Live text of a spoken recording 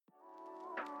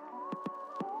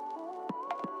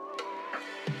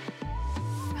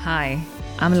Hi,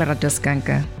 I'm Lerato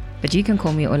Skanka, but you can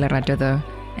call me Olerato though,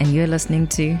 and you're listening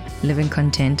to Living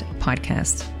Content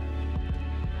Podcast.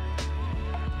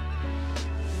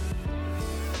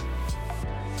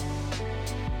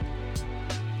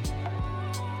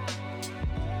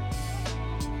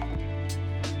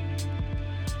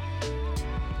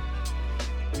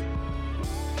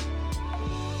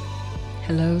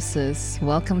 Hello sis,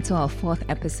 welcome to our fourth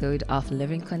episode of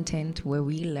Living Content, where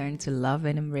we learn to love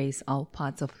and embrace all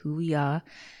parts of who we are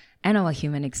and our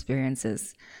human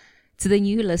experiences. To the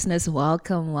new listeners,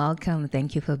 welcome.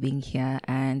 Thank you for being here.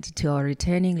 And to our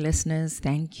returning listeners,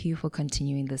 thank you for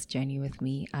continuing this journey with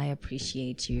me. I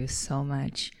appreciate you so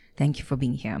much. Thank you for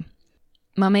being here.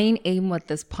 My main aim with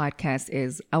this podcast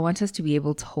is I want us to be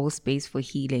able to hold space for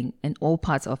healing in all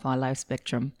parts of our life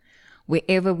spectrum.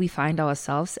 Wherever we find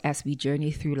ourselves as we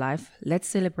journey through life, let's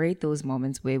celebrate those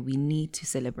moments where we need to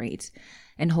celebrate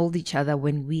and hold each other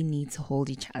when we need to hold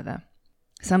each other.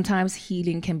 Sometimes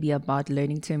healing can be about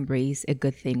learning to embrace a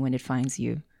good thing when it finds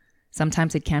you.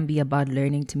 Sometimes it can be about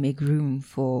learning to make room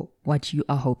for what you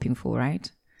are hoping for, right?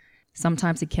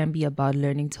 Sometimes it can be about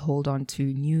learning to hold on to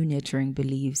new nurturing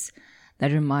beliefs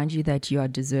that remind you that you are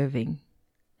deserving.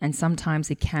 And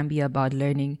sometimes it can be about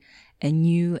learning a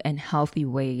new and healthy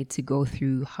way to go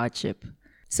through hardship.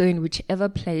 So in whichever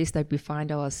place that we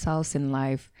find ourselves in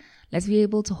life, let's be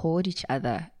able to hold each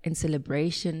other in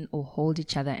celebration or hold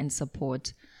each other in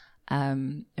support,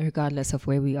 regardless of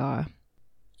where we are.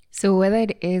 So whether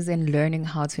it is in learning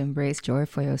how to embrace joy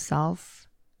for yourself,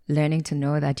 learning to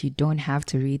know that you don't have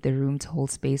to read the room to hold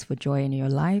space for joy in your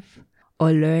life, or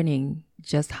learning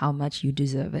just how much you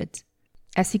deserve it.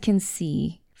 As you can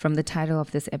see, from the title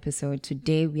of this episode,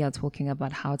 today we are talking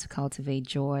about how to cultivate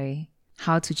joy,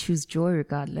 how to choose joy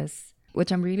regardless,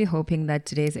 which I'm really hoping that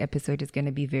today's episode is going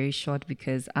to be very short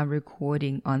because I'm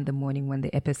recording on the morning when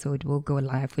the episode will go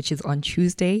live, which is on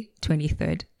Tuesday,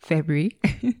 23rd February.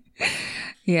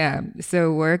 Yeah,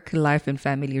 so work, life, and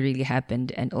family really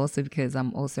happened. And also because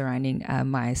I'm also running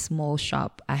my small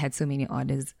shop. I had so many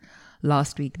orders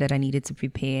last week that I needed to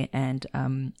prepare and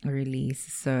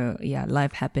release. So yeah,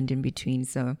 life happened in between.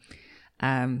 So,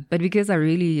 but because I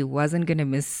really wasn't going to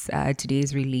miss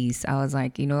today's release, I was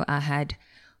like, I had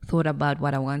thought about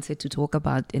what I wanted to talk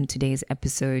about in today's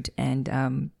episode, and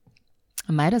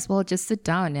I might as well just sit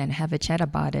down and have a chat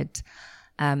about it.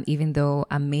 Even though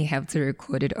I may have to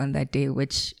record it on that day,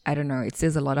 which I don't know, it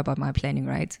says a lot about my planning,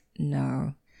 right?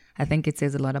 No, I think it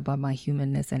says a lot about my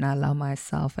humanness, and I allow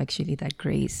myself actually that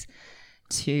grace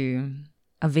to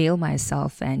avail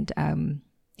myself and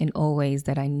in all ways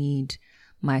that I need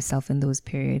myself in those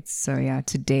periods. So yeah,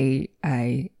 today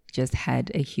I just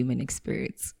had a human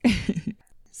experience.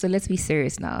 So let's be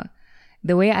serious now.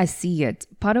 The way I see it,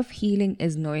 part of healing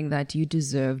is knowing that you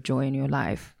deserve joy in your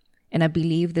life. And I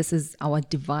believe this is our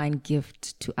divine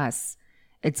gift to us.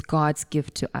 It's God's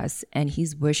gift to us and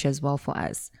His wish as well for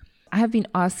us. I have been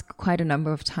asked quite a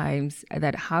number of times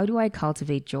that how do I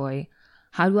cultivate joy?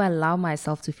 How do I allow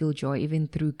myself to feel joy even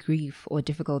through grief or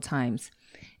difficult times?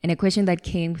 And a question that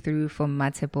came through from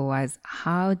Matepo was,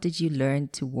 how did you learn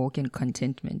to walk in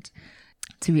contentment?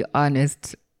 To be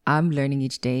honest, I'm learning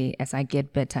each day as I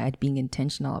get better at being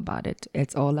intentional about it.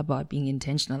 It's all about being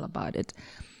intentional about it.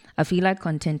 I feel like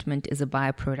contentment is a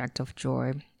byproduct of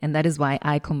joy, and that is why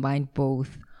I combined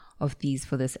both of these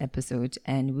for this episode,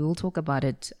 and we will talk about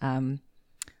it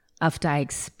after I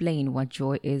explain what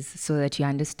joy is so that you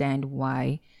understand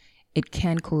why it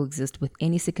can coexist with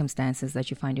any circumstances that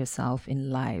you find yourself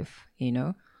in life,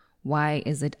 Why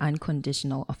is it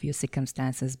unconditional of your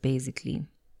circumstances, basically?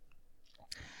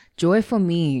 Joy for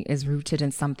me is rooted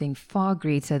in something far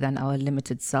greater than our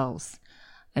limited selves.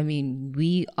 I mean,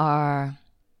 we are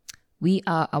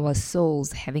our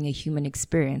souls having a human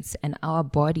experience, and our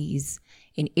bodies,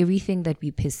 in everything that we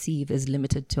perceive, is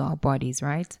limited to our bodies,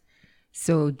 right?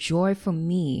 So joy for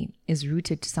me is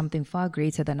rooted to something far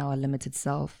greater than our limited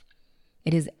self.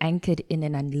 It is anchored in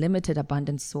an unlimited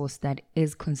abundant source that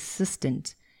is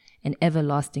consistent and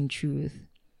everlasting truth,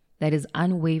 that is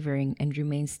unwavering and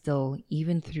remains still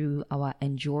even through our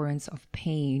endurance of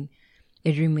pain.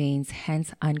 It remains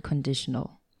hence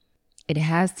unconditional. It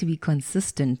has to be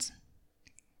consistent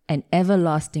and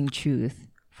everlasting truth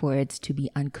for it to be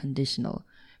unconditional,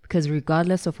 because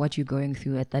regardless of what you're going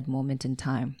through at that moment in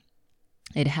time,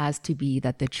 it has to be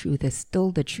that the truth is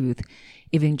still the truth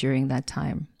even during that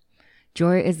time.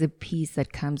 Joy is a peace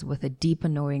that comes with a deeper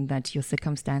knowing that your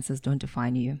circumstances don't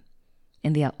define you,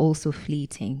 and they are also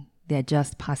fleeting. They're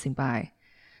just passing by.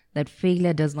 That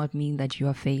failure does not mean that you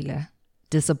are a failure.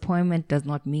 Disappointment does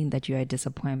not mean that you are a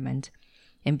disappointment.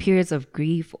 And periods of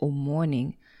grief or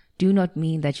mourning do not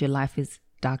mean that your life is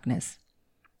darkness.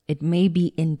 It may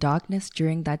be in darkness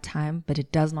during that time, but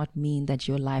it does not mean that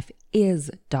your life is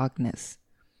darkness.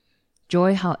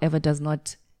 Joy, however, does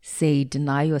not say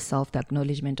deny yourself the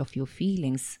acknowledgement of your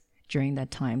feelings during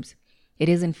that times. It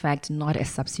is in fact not a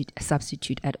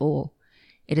substitute at all.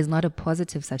 It is not a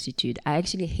positive substitute. I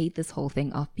actually hate this whole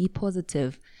thing of be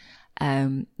positive.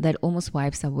 That almost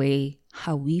wipes away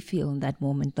how we feel in that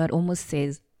moment. That almost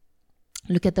says,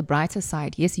 look at the brighter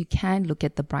side. Yes, you can look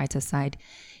at the brighter side,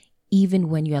 even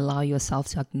when you allow yourself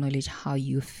to acknowledge how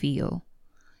you feel.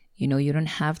 You don't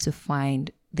have to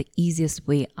find the easiest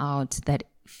way out that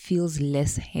feels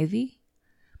less heavy.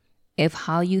 If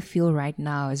how you feel right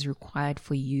now is required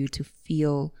for you to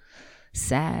feel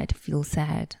sad.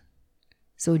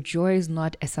 So joy is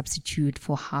not a substitute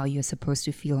for how you're supposed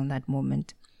to feel in that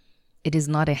moment. It is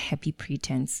not a happy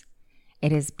pretense.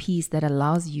 It is peace that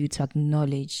allows you to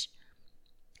acknowledge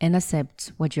and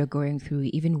accept what you're going through,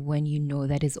 even when you know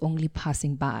that it's only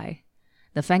passing by.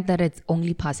 The fact that it's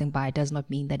only passing by does not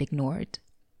mean that ignore it.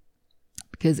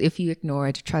 Because if you ignore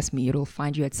it, trust me, it'll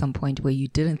find you at some point where you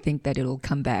didn't think that it'll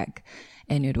come back,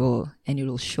 and it'll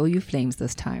show you flames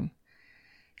this time.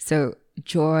 So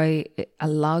joy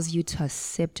allows you to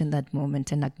accept in that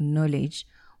moment and acknowledge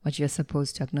what you're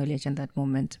supposed to acknowledge in that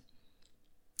moment.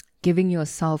 Giving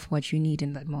yourself what you need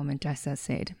in that moment, as I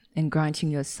said, and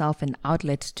granting yourself an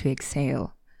outlet to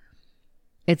exhale.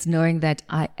 It's knowing that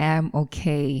I am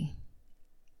okay,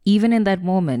 even in that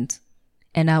moment,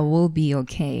 and I will be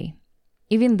okay.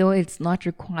 Even though it's not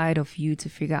required of you to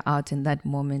figure out in that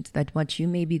moment that what you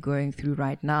may be going through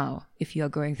right now, if you are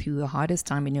going through the hardest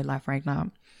time in your life right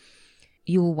now,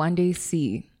 you will one day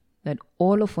see that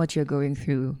all of what you're going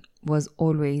through was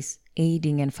always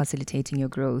aiding and facilitating your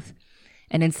growth.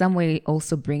 And in some way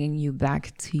also bringing you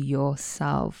back to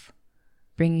yourself,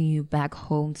 bringing you back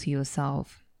home to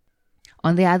yourself.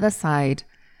 On the other side,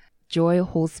 joy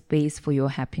holds space for your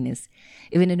happiness,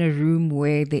 even in a room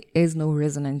where there is no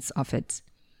resonance of it.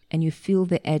 And you feel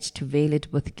the urge to veil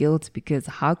it with guilt, because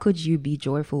how could you be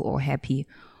joyful or happy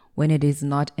when it is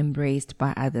not embraced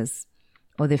by others,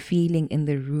 or the feeling in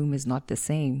the room is not the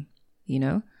same?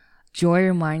 Joy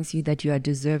reminds you that you are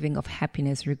deserving of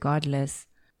happiness regardless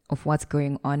of what's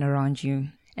going on around you,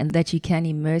 and that you can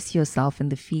immerse yourself in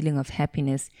the feeling of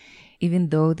happiness, even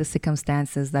though the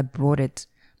circumstances that brought it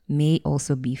may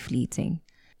also be fleeting.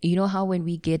 You know how when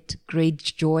we get great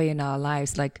joy in our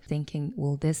lives, like thinking,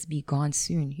 will this be gone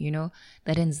soon?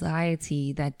 That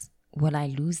anxiety that, will I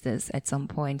lose this at some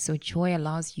point? So joy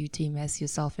allows you to immerse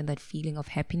yourself in that feeling of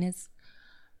happiness.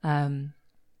 Even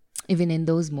in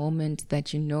those moments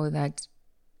that you know that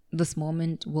this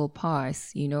moment will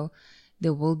pass,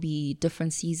 there will be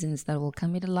different seasons that will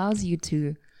come. It allows you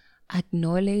to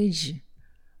acknowledge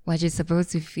what you're supposed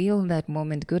to feel in that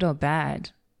moment, good or bad.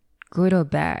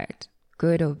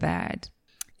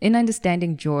 In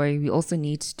understanding joy, we also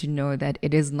need to know that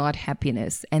it is not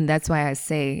happiness. And that's why I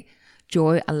say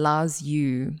joy allows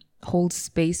you hold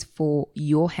space for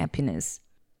your happiness.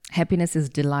 Happiness is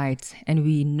delight, and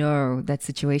we know that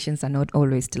situations are not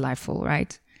always delightful,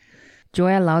 right?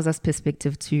 Joy allows us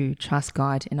perspective to trust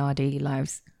God in our daily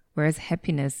lives, whereas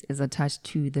happiness is attached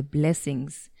to the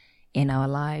blessings in our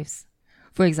lives.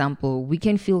 For example, we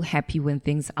can feel happy when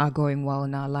things are going well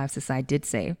in our lives, as I did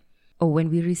say, or when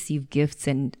we receive gifts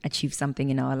and achieve something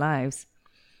in our lives.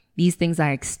 These things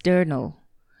are external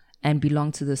and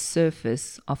belong to the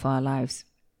surface of our lives.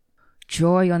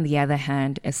 Joy, on the other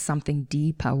hand, is something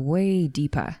deeper, way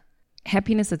deeper.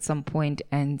 Happiness at some point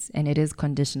ends, and it is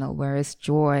conditional, whereas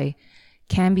joy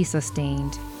can be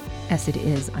sustained as it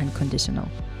is unconditional.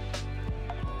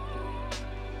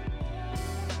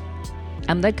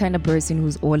 I'm that kind of person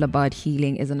who's all about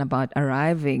healing isn't about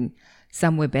arriving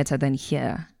somewhere better than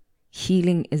here.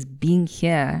 Healing is being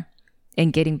here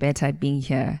and getting better at being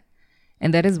here.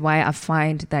 And that is why I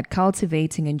find that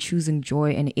cultivating and choosing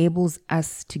joy enables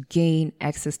us to gain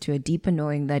access to a deeper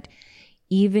knowing that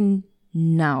even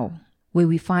now, where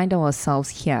we find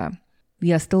ourselves here,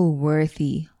 we are still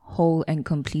worthy, whole and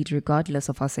complete regardless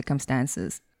of our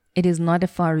circumstances. It is not a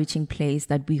far-reaching place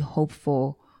that we hope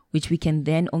for, which we can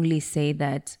then only say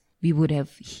that we would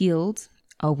have healed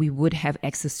or we would have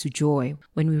access to joy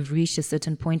when we've reached a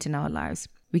certain point in our lives.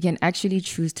 We can actually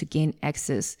choose to gain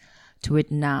access to it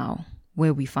now,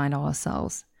 where we find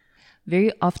ourselves.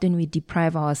 Very often we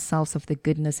deprive ourselves of the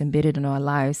goodness embedded in our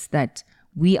lives that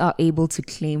we are able to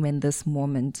claim in this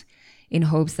moment, in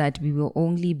hopes that we will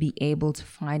only be able to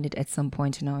find it at some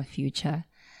point in our future.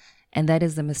 And that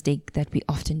is the mistake that we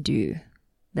often do.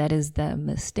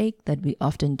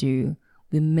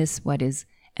 We miss what is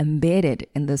embedded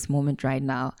in this moment right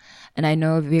now. And I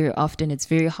know very often it's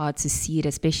very hard to see it,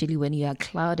 especially when you are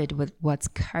clouded with what's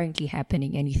currently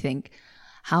happening and you think,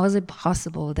 how is it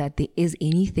possible that there is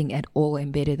anything at all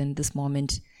embedded in this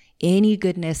moment, any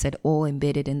goodness at all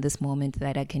embedded in this moment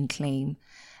that I can claim?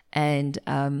 And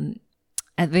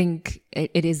I think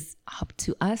it is up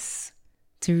to us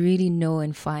to really know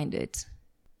and find it.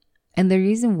 And the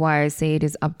reason why I say it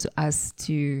is up to us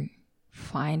to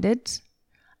find it,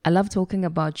 I love talking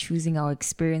about choosing our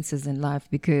experiences in life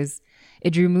because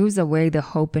it removes away the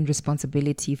hope and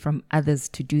responsibility from others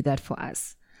to do that for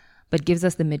us, but gives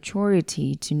us the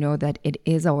maturity to know that it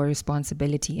is our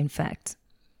responsibility, in fact.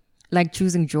 Like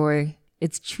choosing joy,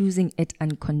 it's choosing it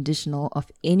unconditional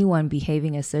of anyone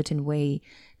behaving a certain way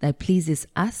that pleases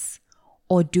us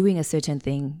or doing a certain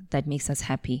thing that makes us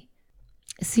happy.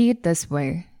 See it this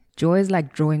way. Joy is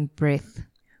like drawing breath.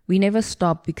 We never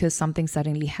stop because something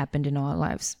suddenly happened in our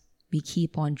lives. We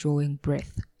keep on drawing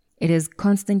breath. It is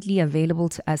constantly available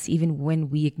to us even when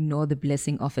we ignore the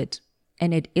blessing of it.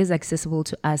 And it is accessible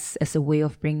to us as a way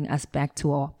of bringing us back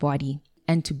to our body.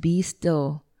 And to be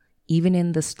still, even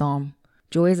in the storm.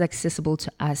 Joy is accessible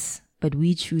to us, but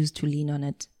we choose to lean on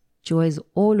it. Joy is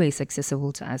always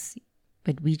accessible to us,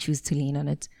 but we choose to lean on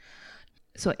it.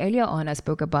 So earlier on, I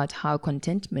spoke about how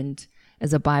contentment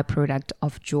is a byproduct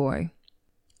of joy.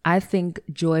 I think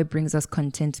joy brings us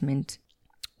contentment,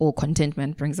 or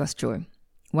contentment brings us joy,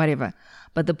 whatever.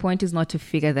 But the point is not to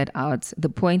figure that out. The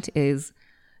point is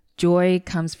joy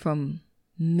comes from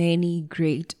many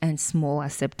great and small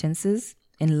acceptances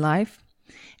in life,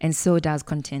 and so does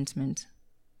contentment.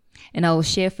 And I will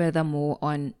share furthermore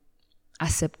on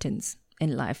acceptance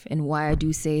in life and why I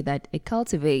do say that it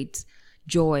cultivates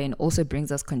joy and also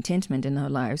brings us contentment in our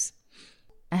lives.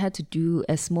 I had to do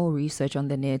a small research on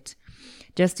the net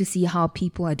just to see how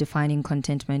people are defining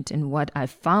contentment. And what I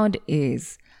found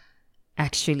is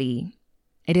actually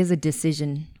it is a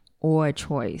decision or a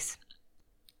choice.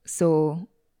 So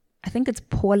I think it's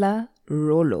Paula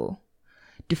Rollo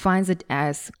defines it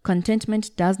as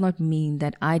contentment does not mean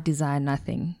that I desire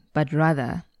nothing, but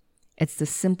rather it's the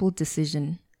simple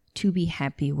decision to be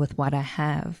happy with what I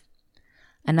have.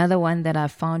 Another one that I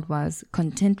found was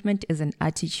contentment is an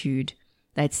attitude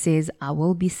that says I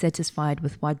will be satisfied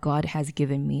with what God has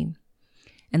given me.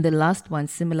 And the last one,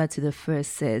 similar to the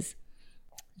first, says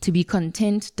to be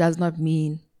content does not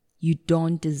mean you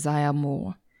don't desire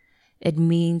more. It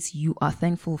means you are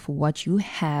thankful for what you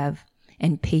have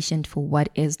and patient for what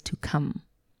is to come.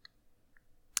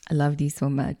 I love these so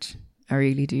much. I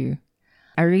really do.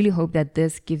 I really hope that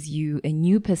this gives you a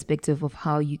new perspective of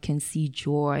how you can see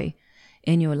joy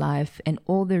in your life and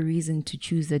all the reason to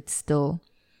choose it still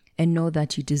and know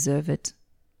that you deserve it.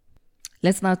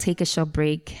 Let's now take a short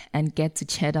break and get to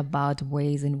chat about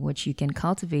ways in which you can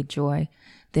cultivate joy,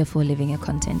 therefore living a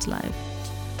content life.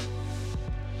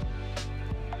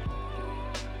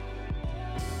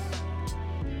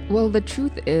 Well, the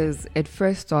truth is, it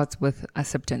first starts with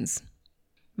acceptance.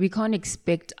 We can't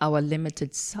expect our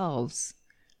limited selves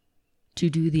to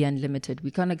do the unlimited.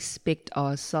 We can't expect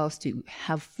ourselves to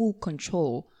have full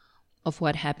control of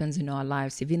what happens in our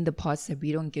lives, even the parts that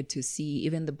we don't get to see,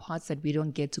 even the parts that we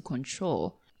don't get to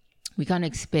control. We can't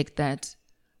expect that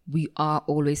we are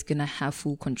always going to have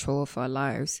full control of our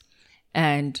lives.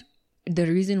 And the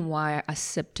reason why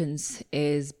acceptance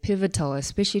is pivotal,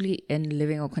 especially in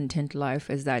living a content life,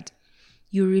 is that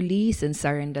you release and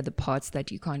surrender the parts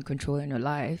that you can't control in your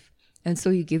life. And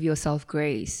so you give yourself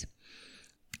grace.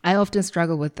 I often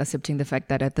struggle with accepting the fact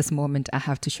that at this moment I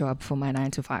have to show up for my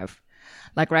 9 to 5.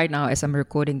 Like right now, as I'm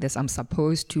recording this, I'm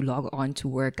supposed to log on to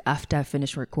work after I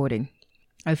finish recording.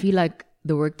 I feel like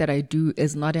the work that I do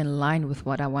is not in line with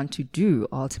what I want to do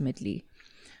ultimately.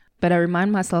 But I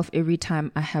remind myself every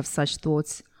time I have such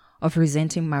thoughts of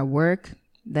resenting my work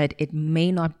that it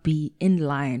may not be in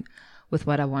line with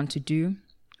what I want to do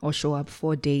or show up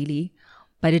for daily,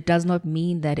 but it does not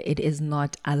mean that it is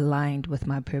not aligned with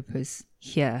my purpose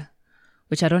here,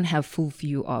 which I don't have full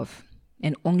view of,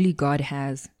 and only God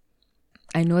has.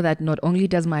 I know that not only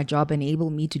does my job enable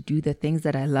me to do the things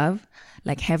that I love,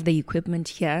 like have the equipment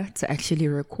here to actually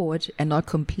record and not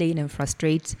complain and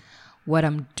frustrate what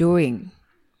I'm doing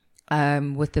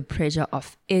with the pressure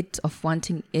of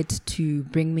wanting it to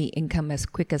bring me income as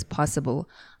quick as possible.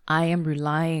 I am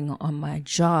relying on my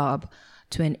job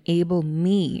to enable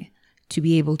me to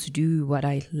be able to do what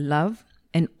I love.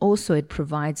 And also it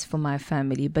provides for my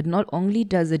family. But not only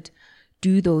does it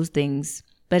do those things,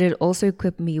 but it also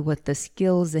equipped me with the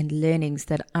skills and learnings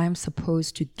that I'm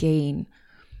supposed to gain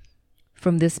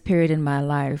from this period in my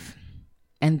life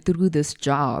and through this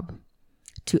job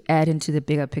to add into the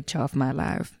bigger picture of my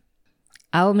life.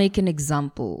 I'll make an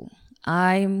example.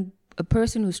 I'm a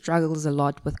person who struggles a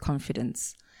lot with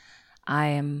confidence. I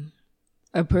am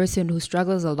a person who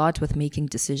struggles a lot with making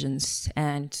decisions,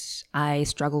 and I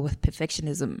struggle with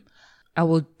perfectionism. I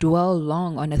will dwell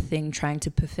long on a thing trying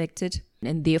to perfect it,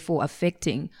 and therefore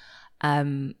affecting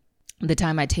the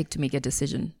time I take to make a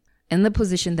decision. In the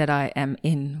position that I am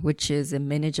in, which is a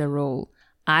manager role,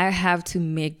 I have to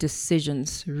make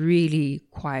decisions really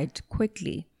quite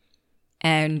quickly.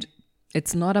 And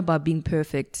it's not about being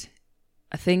perfect.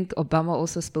 I think Obama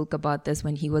also spoke about this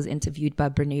when he was interviewed by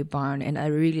Brené Brown, and I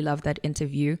really love that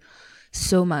interview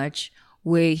so much,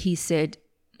 where he said,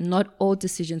 not all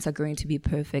decisions are going to be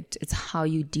perfect. It's how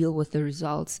you deal with the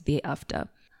results thereafter.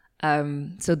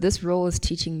 So this role is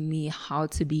teaching me how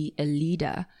to be a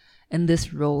leader in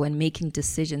this role and making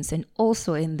decisions. And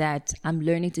also in that, I'm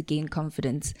learning to gain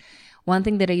confidence. One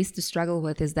thing that I used to struggle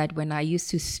with is that when I used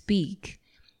to speak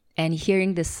and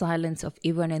hearing the silence of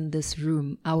everyone in this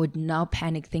room, I would now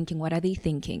panic thinking, what are they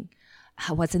thinking?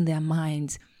 What's in their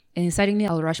minds? And suddenly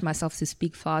I'll rush myself to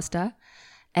speak faster.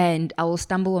 And I will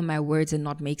stumble on my words and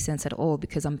not make sense at all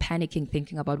because I'm panicking,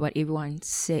 thinking about what everyone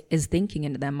is thinking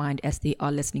in their mind as they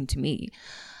are listening to me.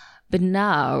 But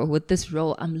now with this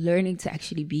role, I'm learning to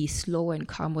actually be slow and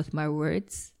calm with my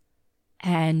words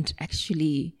and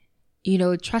actually,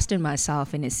 trust in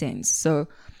myself in a sense. So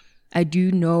I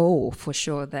do know for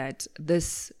sure that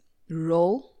this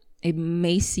role, it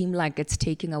may seem like it's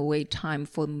taking away time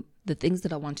from the things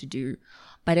that I want to do,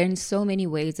 but in so many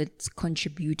ways, it's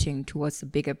contributing towards the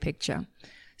bigger picture.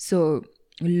 So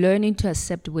learning to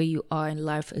accept where you are in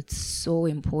life, it's so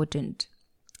important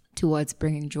towards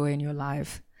bringing joy in your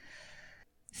life.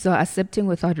 So accepting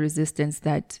without resistance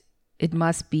that it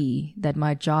must be that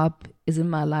my job is in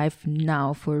my life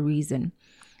now for a reason,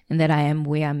 and that I am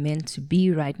where I'm meant to be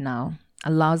right now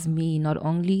allows me not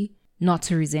only not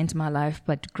to resent my life,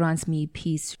 but grants me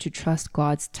peace to trust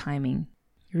God's timing.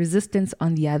 Resistance,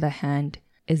 on the other hand,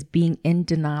 is being in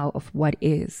denial of what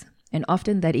is, and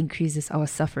often that increases our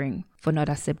suffering for not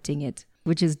accepting it,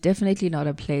 which is definitely not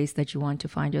a place that you want to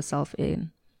find yourself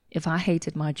in. If I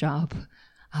hated my job,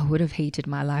 I would have hated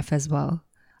my life as well.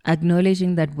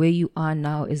 Acknowledging that where you are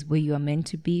now is where you are meant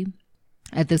to be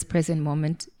at this present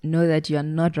moment, know that you are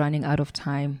not running out of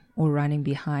time or running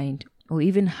behind or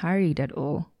even hurried at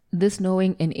all. This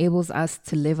knowing enables us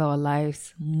to live our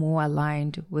lives more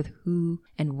aligned with who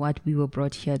and what we were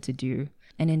brought here to do,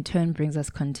 and in turn brings us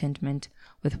contentment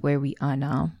with where we are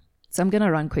now. So I'm going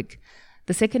to run quick.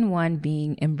 The second one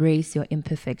being embrace your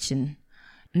imperfection.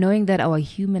 Knowing that our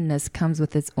humanness comes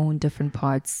with its own different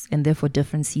parts and therefore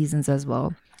different seasons as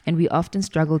well. And we often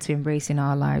struggle to embrace in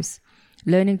our lives.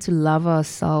 Learning to love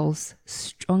ourselves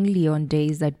strongly on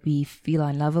days that we feel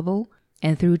unlovable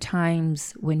and through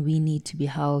times when we need to be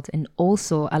held, and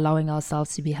also allowing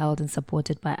ourselves to be held and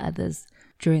supported by others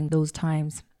during those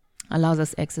times allows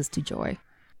us access to joy.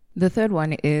 The third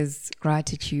one is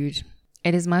gratitude.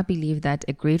 It is my belief that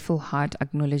a grateful heart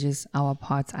acknowledges our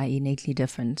parts are innately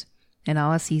different and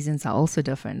our seasons are also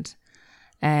different.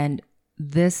 And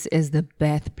this is the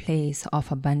birthplace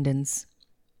of abundance,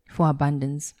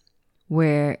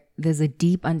 where there's a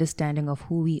deep understanding of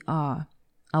who we are,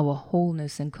 our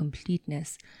wholeness and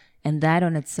completeness, and that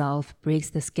on itself breaks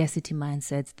the scarcity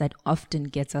mindset that often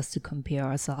gets us to compare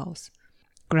ourselves.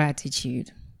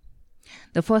 Gratitude.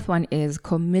 The fourth one is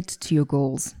commit to your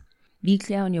goals. Be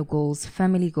clear on your goals,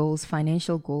 family goals,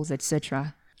 financial goals,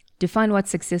 etc. Define what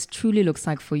success truly looks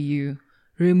like for you,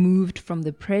 removed from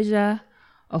the pressure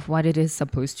of what it is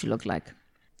supposed to look like.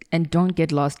 And don't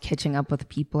get lost catching up with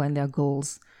people and their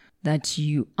goals that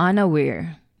you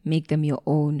unaware make them your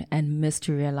own and miss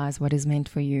to realize what is meant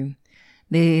for you.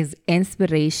 There is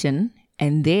inspiration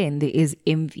and then there is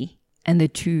envy, and the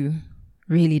two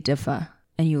really differ,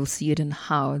 and you'll see it in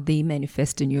how they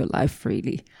manifest in your life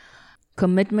freely.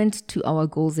 Commitment to our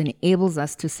goals enables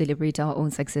us to celebrate our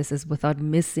own successes without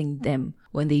missing them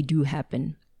when they do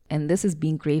happen. And this is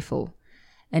being grateful.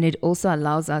 And it also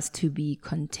allows us to be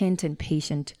content and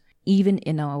patient even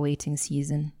in our waiting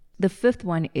season. The fifth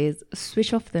one is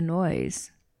switch off the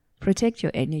noise. Protect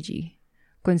your energy.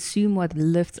 Consume what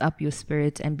lifts up your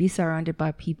spirit and be surrounded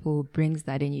by people who brings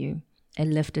that in you, a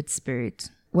lifted spirit.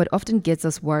 What often gets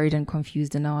us worried and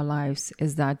confused in our lives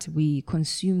is that we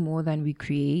consume more than we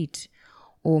create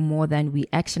or more than we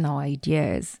action our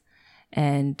ideas.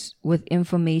 And with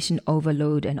information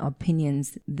overload and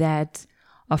opinions, that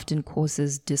often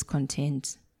causes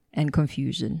discontent and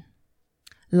confusion.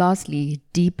 Lastly,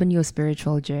 deepen your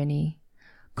spiritual journey.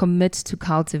 Commit to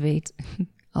cultivate,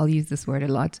 I'll use this word a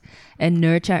lot, and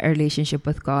nurture a relationship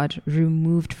with God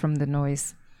removed from the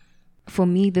noise. For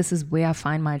me, this is where I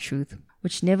find my truth,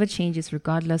 which never changes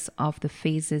regardless of the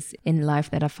phases in life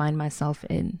that I find myself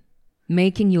in.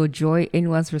 Making your joy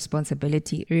inwards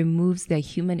responsibility removes the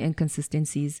human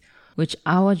inconsistencies which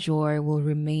our joy will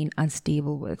remain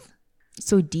unstable with.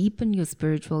 So deepen your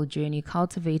spiritual journey,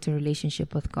 cultivate a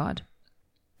relationship with God.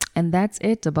 And that's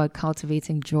it about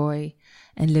cultivating joy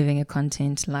and living a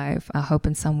content life. I hope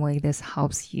in some way this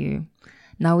helps you.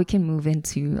 Now we can move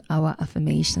into our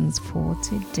affirmations for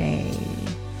today.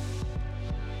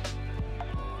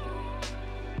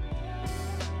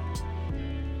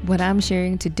 What I'm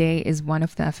sharing today is one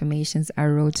of the affirmations I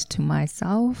wrote to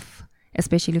myself,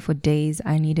 especially for days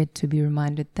I needed to be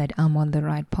reminded that I'm on the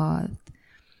right path.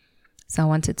 So I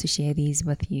wanted to share these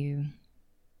with you.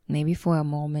 Maybe for a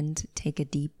moment, take a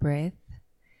deep breath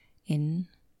in.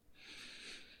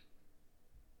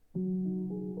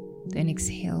 Then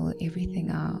exhale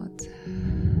everything out.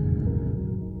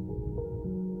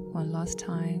 One last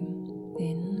time.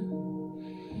 In.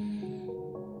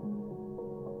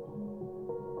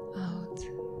 Out.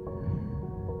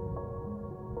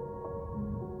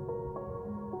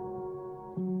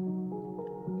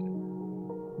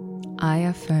 I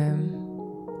affirm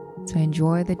to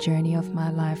enjoy the journey of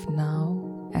my life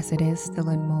now as it is still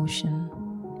in motion,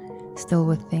 still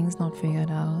with things not figured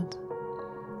out,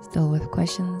 still with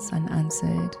questions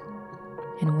unanswered,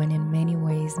 and when in many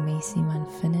ways may seem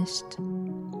unfinished,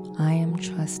 I am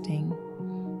trusting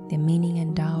the meaning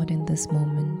endowed in this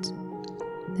moment,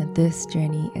 that this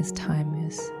journey is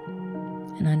timeless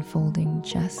and unfolding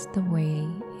just the way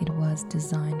it was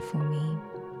designed for me.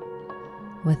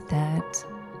 With that,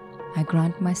 I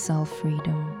grant myself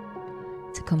freedom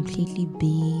to completely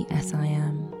be as I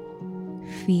am,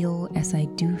 feel as I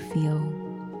do feel,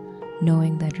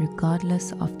 knowing that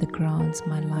regardless of the grounds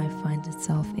my life finds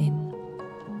itself in,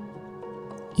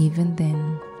 even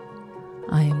then,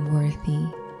 I am worthy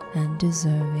and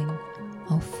deserving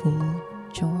of full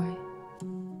joy.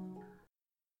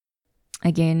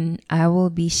 Again, I will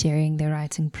be sharing the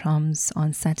writing prompts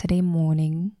on Saturday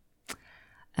morning.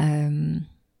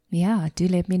 Do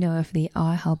let me know if they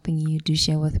are helping you. Do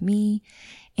share with me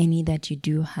any that you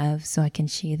do have so I can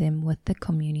share them with the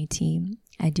community.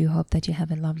 I do hope that you have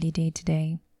a lovely day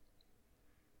today.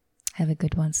 Have a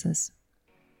good one, sis.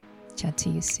 Chat to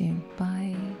you soon.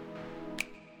 Bye.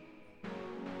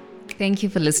 Thank you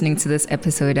for listening to this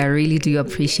episode. I really do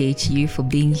appreciate you for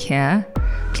being here.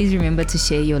 Please remember to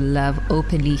share your love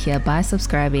openly here by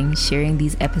subscribing, sharing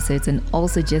these episodes, and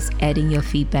also just adding your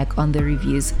feedback on the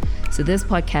reviews. So this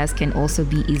podcast can also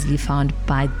be easily found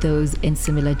by those in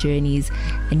similar journeys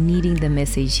and needing the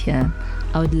message here.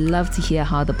 I would love to hear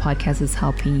how the podcast is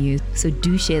helping you. So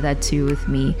do share that too with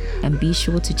me, and be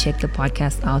sure to check the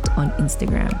podcast out on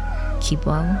Instagram. Keep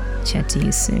well. Chat to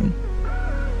you soon.